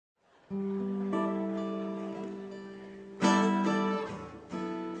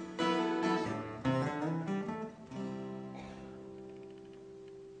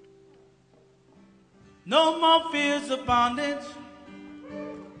No more fears of bondage.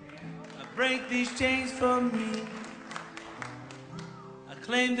 I break these chains from me. I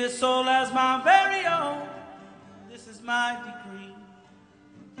claim this soul as my very own. This is my decree.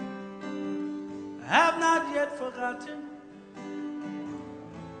 I have not yet forgotten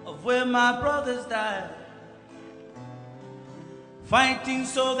of where my brothers died, fighting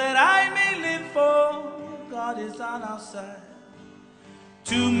so that I may live, for God is on our side.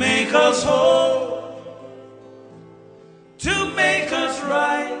 To make us whole, to make us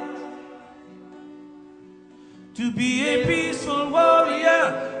right, to be a peaceful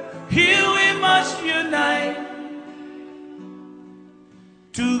warrior, here we must unite.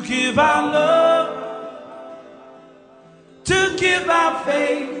 To give our love, to give our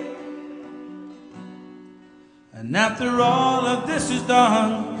faith. And after all of this is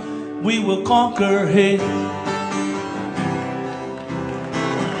done, we will conquer hate.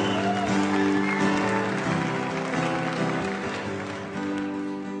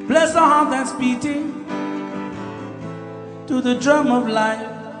 Bless the heart that's beating to the drum of life,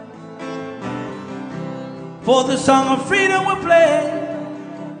 for the song of freedom we'll play,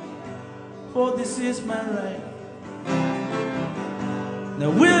 for this is my right. Now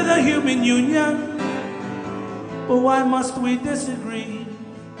we're the human union, but why must we disagree?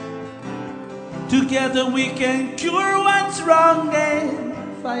 Together we can cure what's wrong and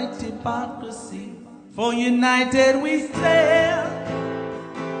fight hypocrisy. For united we stand,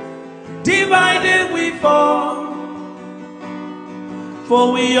 divided we fall.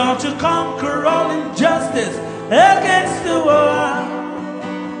 For we are to conquer all injustice against the world.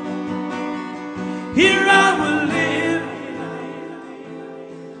 Here I will live,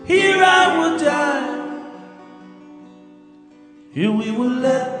 here I will die. Here we will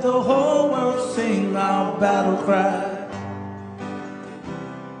let the whole world sing our battle cry.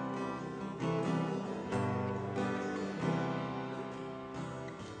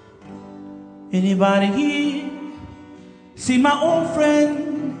 Anybody here see my old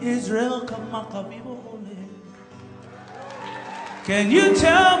friend Israel Kamakabibo? Can you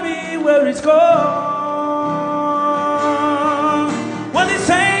tell me where it's gone? What he's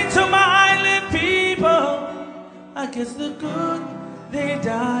saying to my island people, I guess the good they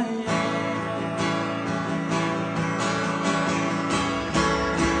die.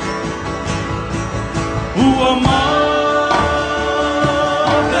 Who am I?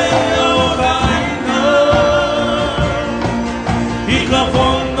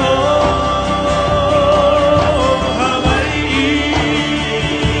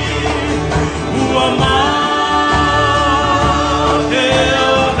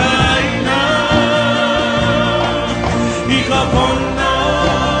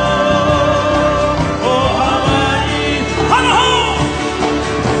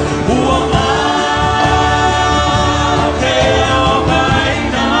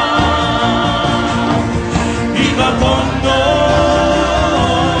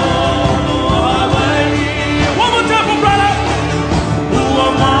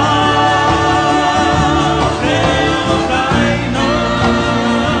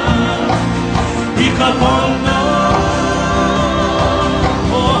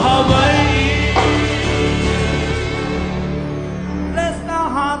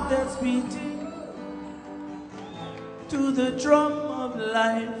 To the drum of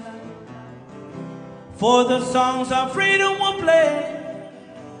life, for the songs of freedom will play,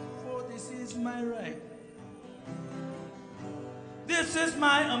 for this is my right. This is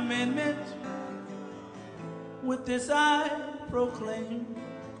my amendment, with this I proclaim.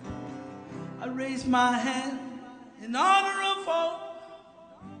 I raise my hand in honor of all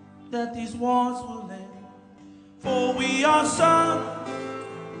that these wars will end. For we are sons,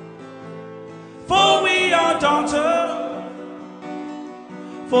 for we are daughters,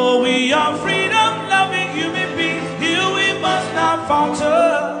 for we are freedom-loving human beings. Here we must not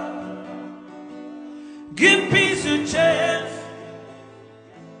falter. Give peace a chance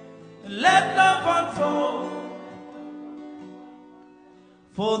and let love unfold.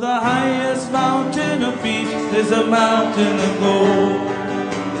 For the highest mountain of peace is a mountain of gold.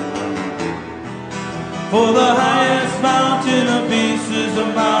 For the highest mountain of peace is a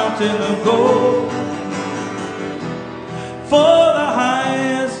mountain of gold. For the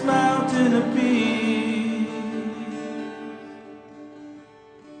highest mountain of peace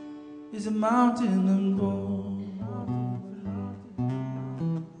is a mountain of gold.